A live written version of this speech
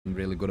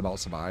really good about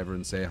Survivor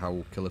and say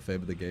how killer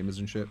favorite the game is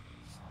and shit.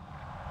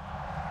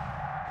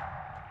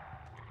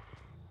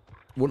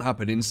 Wouldn't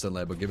happen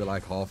instantly, but give it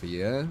like half a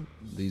year.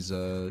 These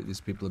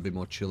people would be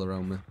more chill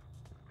around me.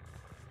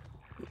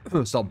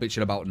 Stop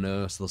bitching about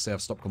nurse. They'll say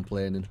I've stopped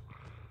complaining.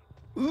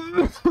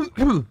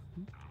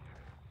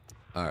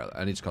 Alright,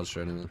 I need to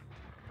concentrate anyway.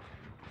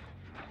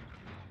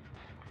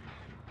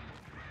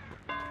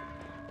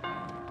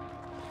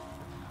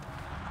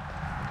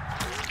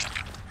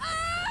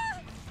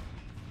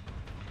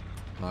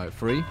 Alright,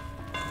 3.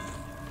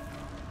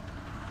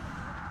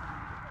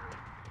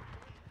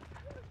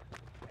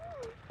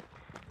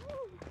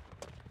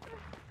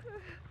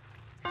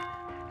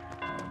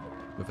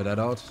 With a dead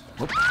out.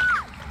 Oh.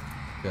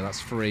 Yeah,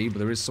 that's 3, but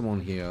there is someone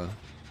here.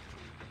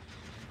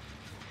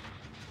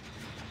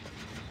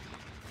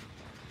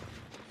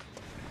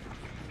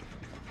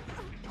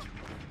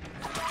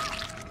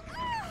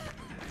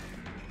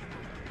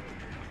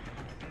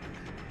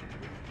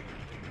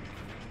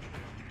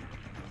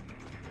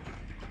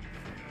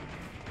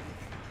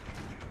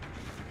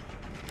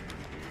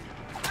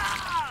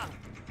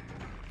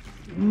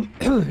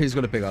 He's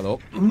gonna pick that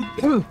up.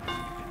 Damn.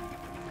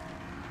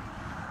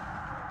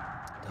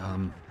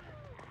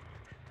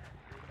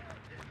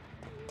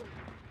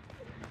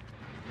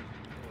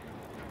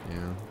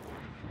 Yeah.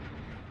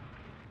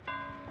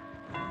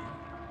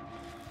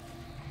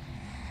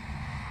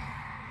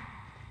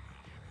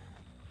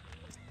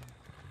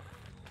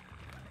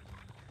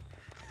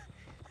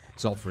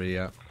 It's not free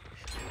yet.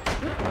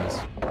 Nice.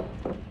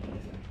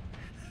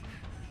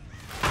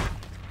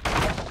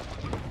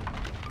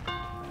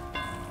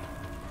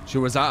 She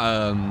was at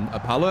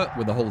a pallet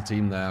with the whole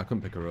team there. I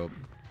couldn't pick her up.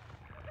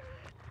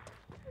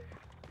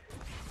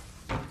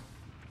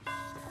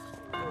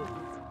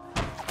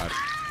 Alright,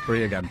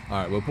 3 again.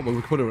 Alright, we'll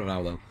put her up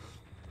now though.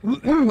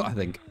 I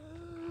think.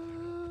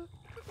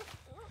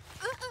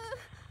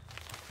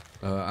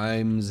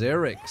 I'm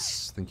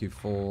Xerix. Thank you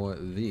for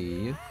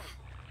the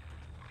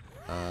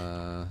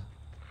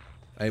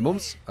 8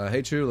 months.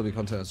 Hey True, love your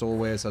content as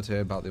always. I'd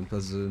hear about the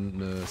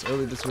unpleasantness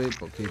earlier this week,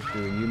 but keep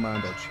doing you,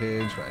 man. Don't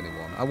change for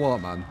anyone. I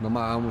won't, man. No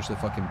matter how much they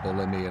fucking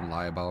bully me and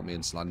lie about me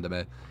and slander me,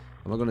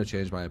 I'm not going to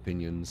change my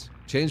opinions.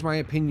 Change my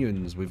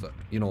opinions with,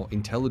 you know,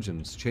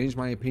 intelligence. Change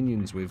my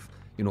opinions with,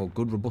 you know,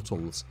 good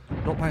rebuttals.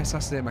 Not by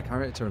assassinating my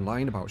character and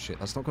lying about shit.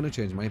 That's not going to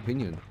change my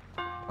opinion.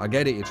 I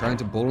get it, you're trying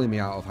to bully me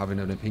out of having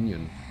an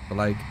opinion. But,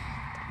 like,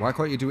 why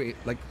can't you do it,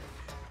 like...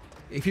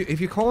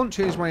 If you can't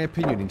change my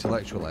opinion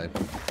intellectually,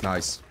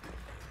 nice.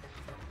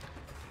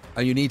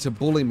 And you need to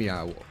bully me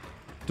out,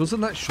 doesn't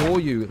that show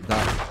you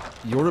that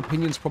your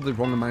opinion's probably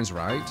wrong and mine's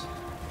right?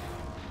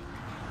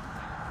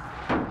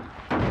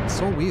 It's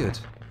so weird.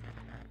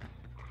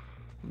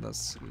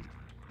 That's...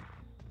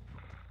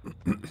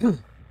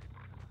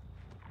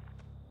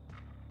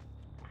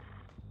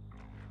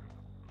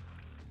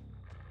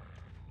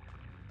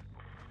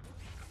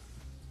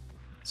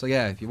 So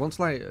yeah, if you want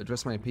to like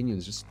address my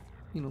opinions, just,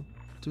 you know,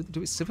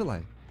 do it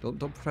civilly. Don't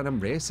pretend I'm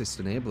racist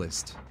and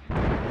ableist.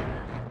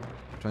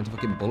 Trying to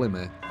fucking bully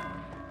me.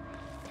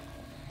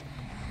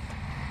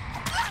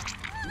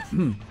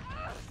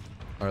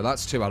 Alright,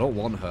 that's 2. I don't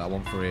want her. I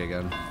want 3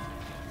 again.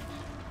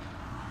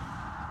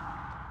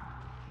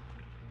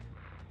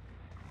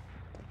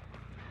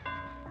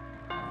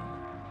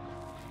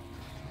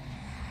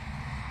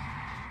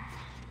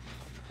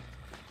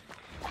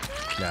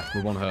 Yeah,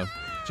 we want her.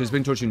 She's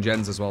been touching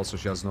gens as well, so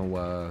she has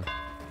no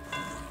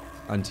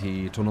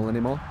anti-tunnel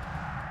anymore.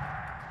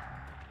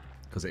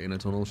 Because in a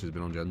tunnel, she's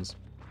been on gens.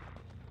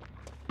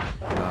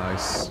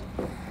 Nice.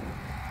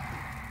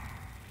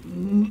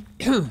 We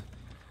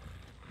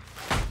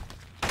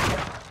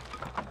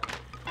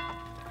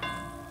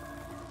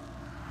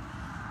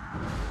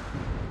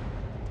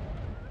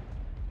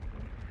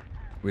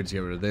need to get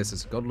rid of this.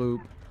 It's a god loop.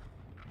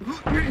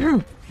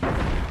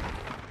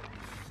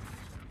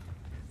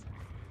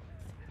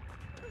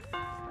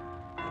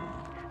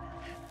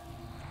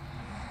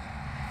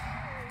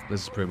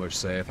 This is pretty much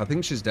safe. I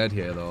think she's dead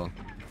here, though.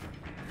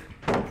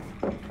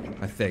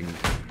 I think.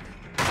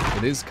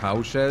 It is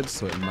Cowshed,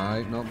 so it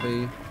might not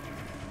be.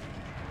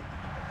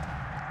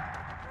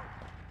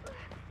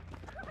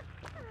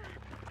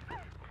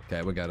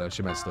 Okay, we got her.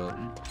 She messed up.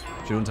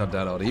 She wouldn't have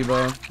dead out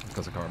either,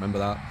 because I can't remember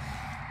that.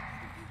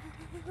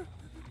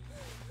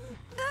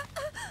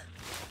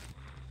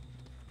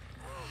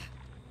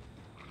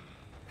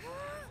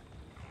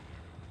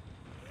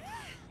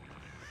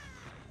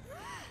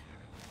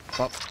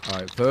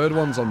 Alright, 3rd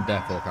one's on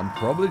Death Hook. I'm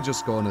probably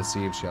just going to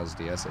see if she has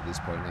DS at this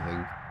point, I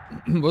think.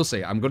 We'll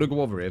see. I'm going to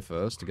go over here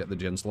first to get the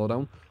gen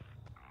slowdown.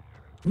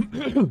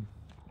 We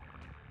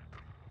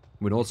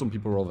know some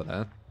people are over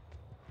there.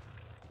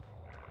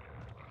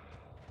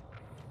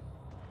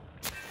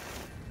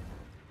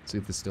 See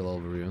if they're still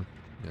over here.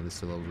 Yeah, they're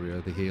still over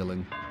here. They're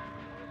healing.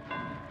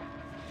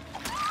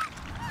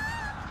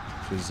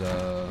 She's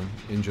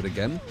injured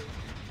again.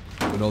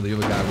 We know the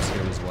other guy was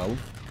here as well.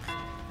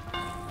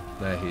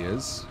 There he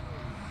is.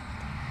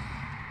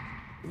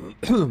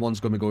 One's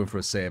going to be going for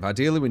a save.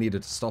 Ideally, we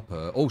needed to stop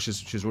her. Oh,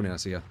 she's running. I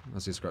see her. I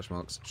see scratch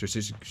marks.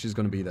 She's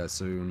going to be there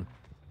soon.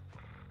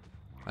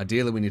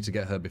 Ideally, we need to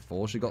get her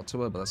before she got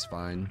to her, but that's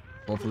fine.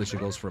 Hopefully, she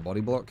goes for a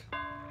body block.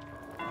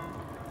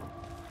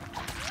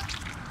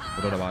 I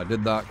don't know why I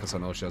did that, because I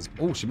know she has...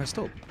 Oh, she messed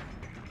up.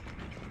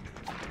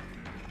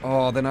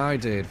 Oh, then I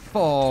did.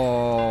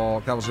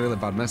 Fuck. That was a really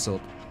bad mess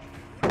up.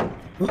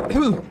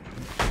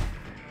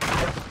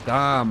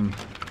 Damn.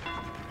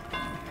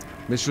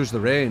 Misjudged the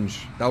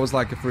range. That was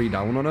like a 3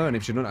 down on her, and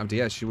if she didn't have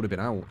DS, she would have been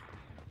out.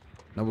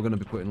 Now we're going to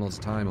be putting loads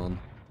of time on.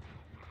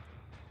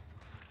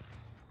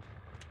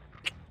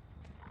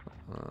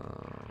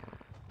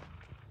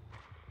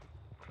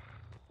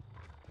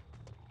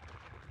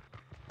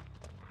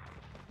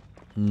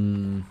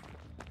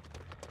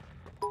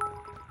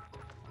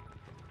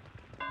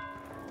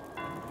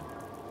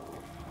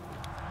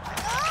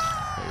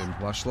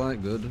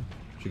 Flashlight, good.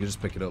 She could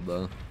just pick it up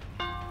though.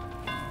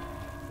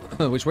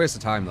 Which wastes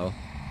of time though.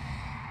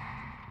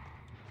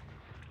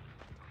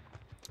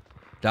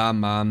 Damn,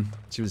 man.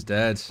 She was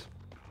dead.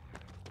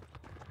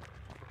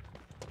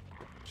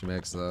 She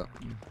makes that.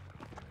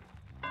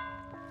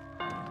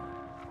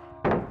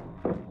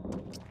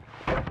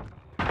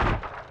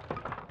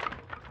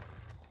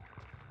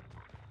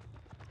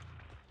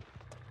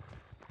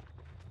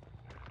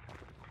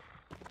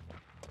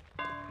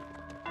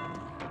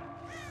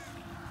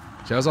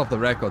 She was off the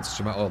record, so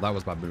she might... Oh, that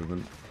was bad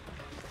movement.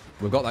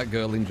 We've got that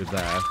girl injured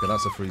there. Okay,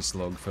 that's a free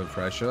slug for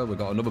pressure. We've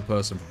got another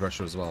person for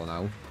pressure as well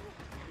now.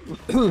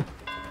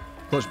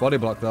 Clutch body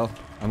block, though.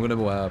 I'm going to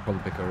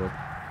probably pick her up.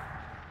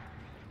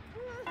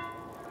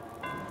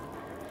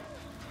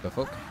 The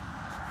fuck?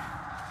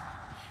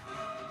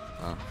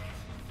 Ah.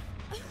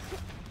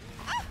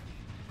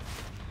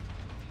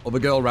 Other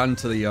girl ran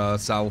to the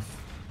south.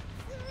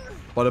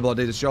 Body block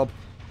did its job.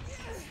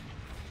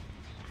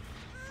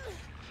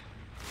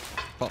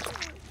 Pop.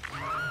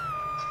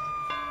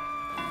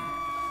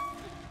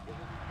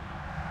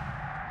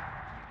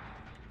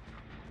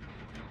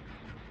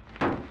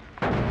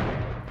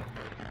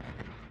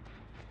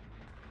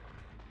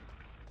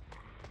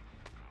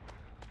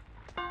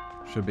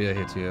 Should be a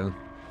hit here.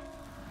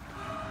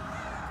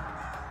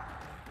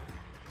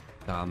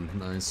 Damn,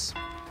 nice.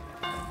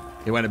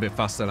 He went a bit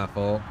faster than I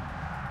thought.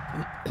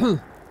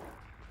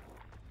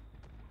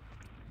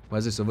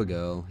 Where's this other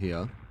girl?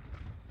 Here.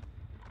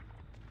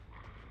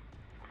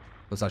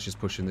 Looks like she's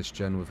pushing this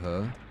gen with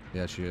her.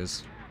 Yeah, she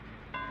is.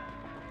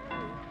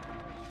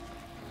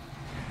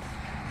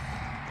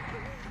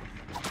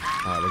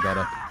 Alright, we got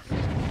her.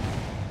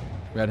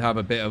 We had to have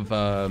a bit of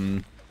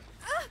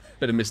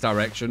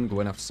misdirection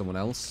going after someone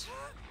else.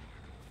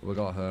 We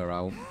got her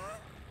out.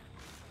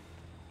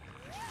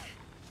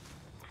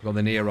 We got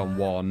the near on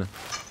 1.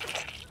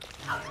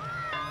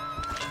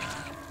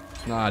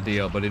 Not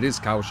ideal, but it is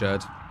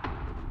Cowshed.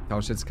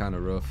 Cowshed's kind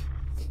of rough.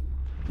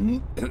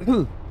 That's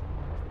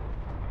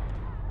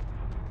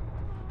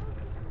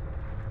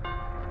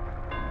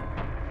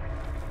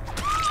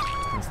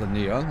the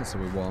near. That's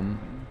what we want.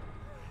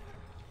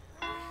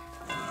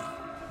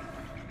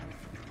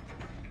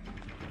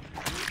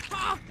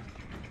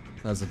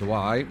 There's the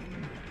Dwight.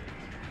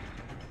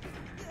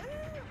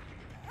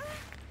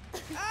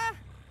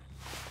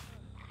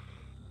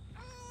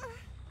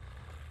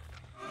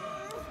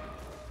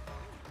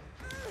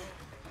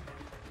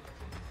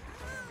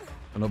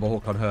 Another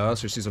hook on her,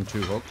 so she's on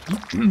 2 hook.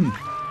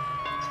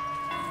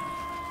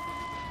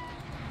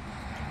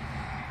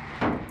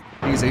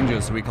 He's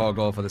injured, so we can't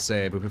go for the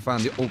save. If we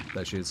find the... Oh,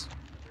 there she is.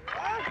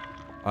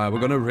 Alright, we're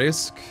gonna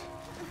risk...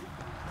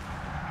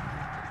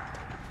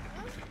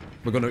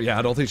 We're gonna... Yeah,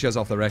 I don't think she has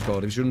off the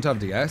record. If she shouldn't have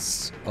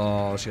DS...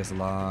 Oh, she has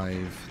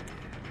alive.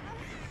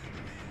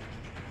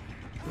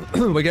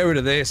 We get rid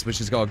of this, but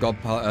she's got a god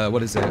pallet...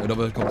 what is it?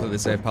 Another completely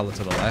safe pallet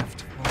to the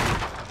left.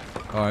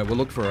 Alright, we'll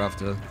look for her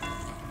after.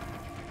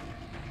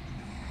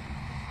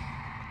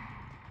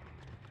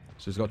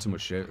 She's got too much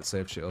shit,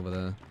 safe shit over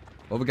there.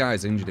 Other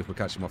guy's injured if we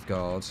catch him off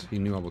guard. He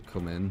knew I would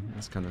come in.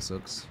 This kind of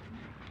sucks.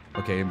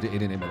 Okay, he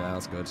didn't hit me there.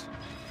 That's good.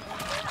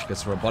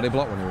 Gets for a body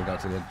block when we got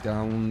to get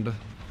downed.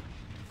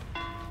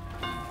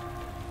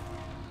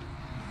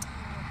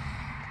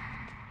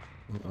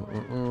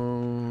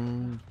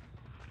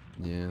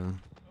 Yeah.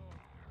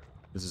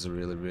 This is a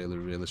really, really,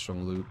 really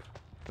strong loop.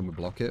 Can we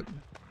block it?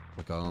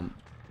 We can't.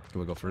 Can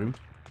we go through?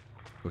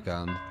 We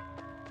can.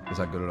 Is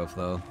that good enough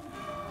though?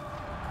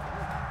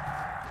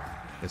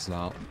 It's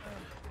not.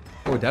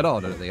 Oh, dead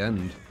ordered at the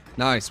end.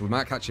 Nice, we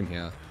might catch him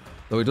here.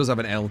 Though he does have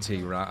an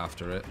LT right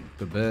after it.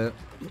 Good bit.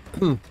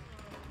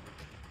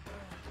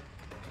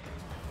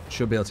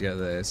 Should be able to get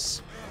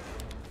this.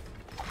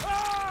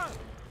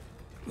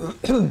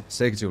 It's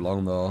taking too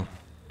long though.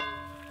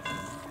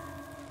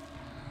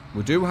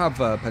 We do have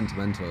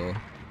Pentimento.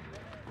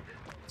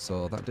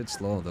 So that did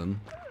slow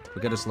them.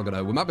 We get a slug at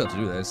her. We might be able to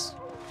do this.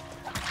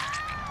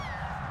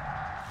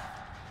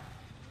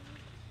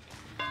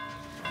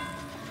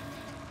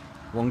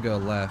 One girl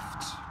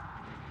left.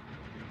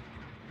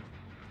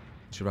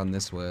 She ran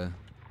this way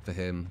for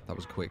him. That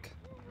was quick.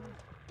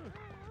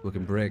 We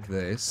can break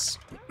this.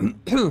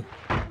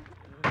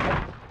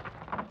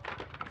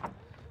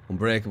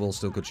 Unbreakable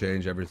still could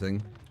change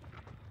everything.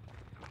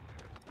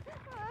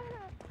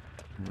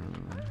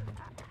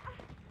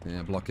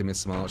 Yeah, blocking me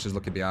smart. She's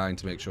looking behind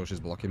to make sure she's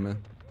blocking me.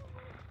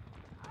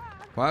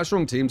 Quite a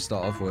strong team to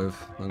start off with,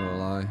 I'm not gonna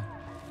lie.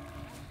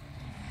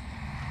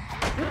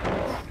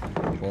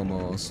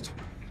 Almost.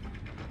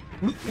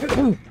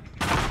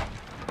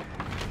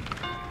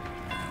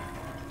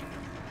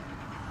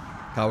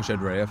 Cowshed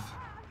Wraith.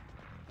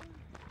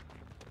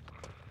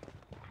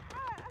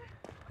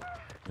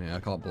 Yeah, I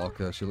can't block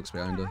her. She looks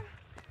behind her.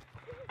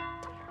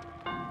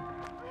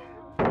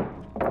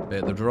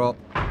 Bait the drop.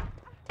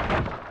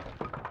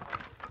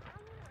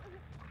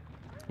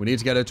 We need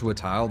to get her to a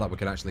tile that we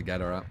can actually get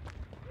her at.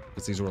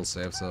 Because these are all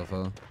safe so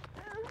far.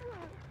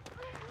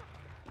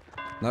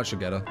 That should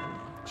get her.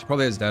 She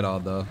probably is dead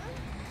hard though.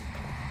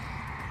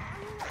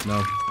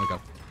 No. Okay.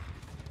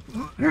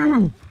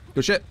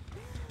 Good shit.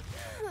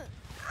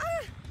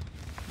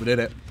 We did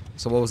it.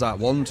 So what was that?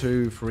 1,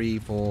 2, 3,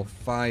 4,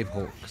 5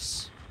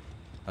 hooks.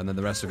 And then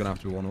the rest are going to have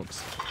to be 1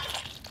 hooks.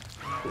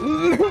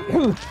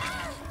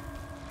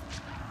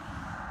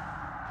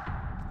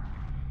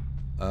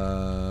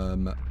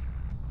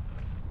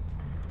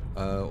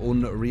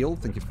 Unreal,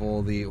 thank you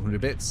for the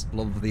 100 bits.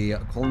 Love the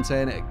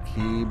content.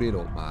 Keep it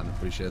up, man.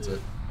 Appreciate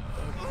it.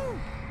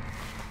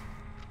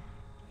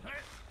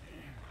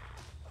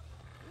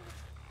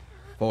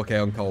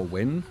 $4K on call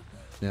win.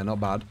 Yeah, not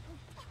bad.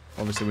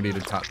 Obviously, we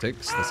needed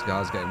tactics. This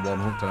guy's getting 1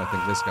 hooked, and I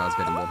think this guy's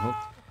getting 1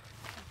 hooked.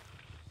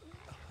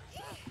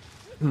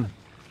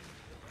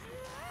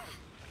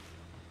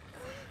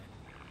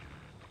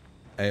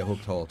 8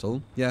 hook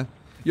total. Yeah.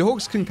 Your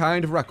hooks can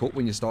kind of rack up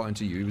when you're starting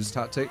to use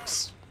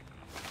tactics.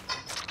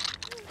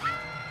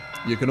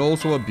 You can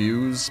also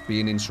abuse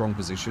being in strong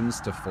positions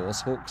to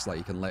force hooks. Like,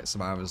 you can let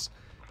survivors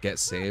get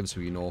saves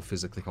who you know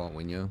physically can't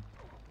win you.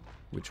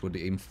 Which would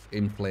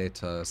inflate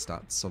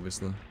stats,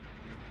 obviously.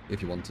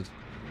 If you wanted.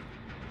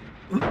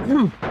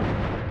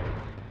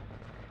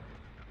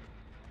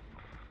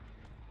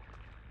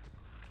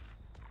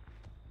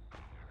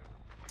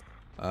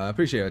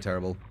 Appreciate it,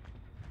 terrible.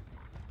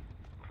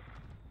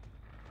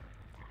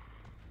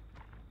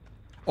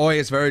 Oh,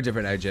 it's very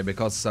different, AJ,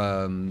 because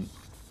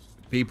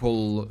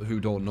people who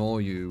don't know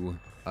you,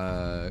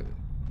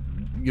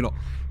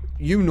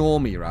 you know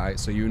me, right?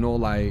 So you know,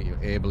 like,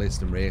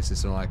 ableist and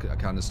racist and like that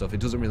kind of stuff. It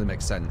doesn't really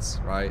make sense,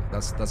 right?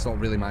 That's not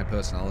really my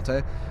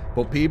personality.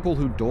 But people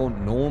who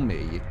don't know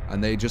me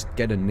and they just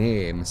get a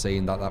name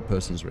saying that that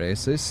person's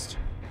racist,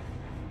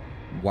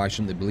 why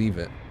shouldn't they believe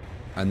it?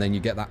 And then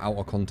you get that out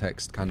of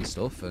context kind of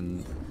stuff,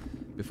 and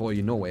before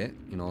you know it,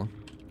 you know,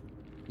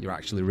 you're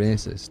actually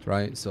racist,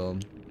 right? So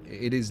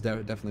it is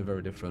definitely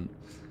very different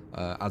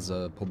as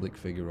a public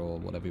figure or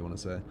whatever you want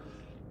to say.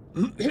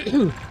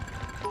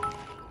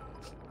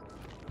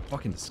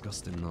 Fucking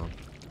disgusting though.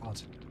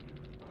 God.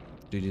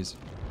 GG's.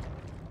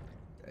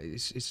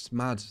 It's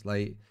mad.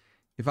 Like,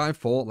 if I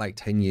fought like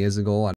 10 years ago,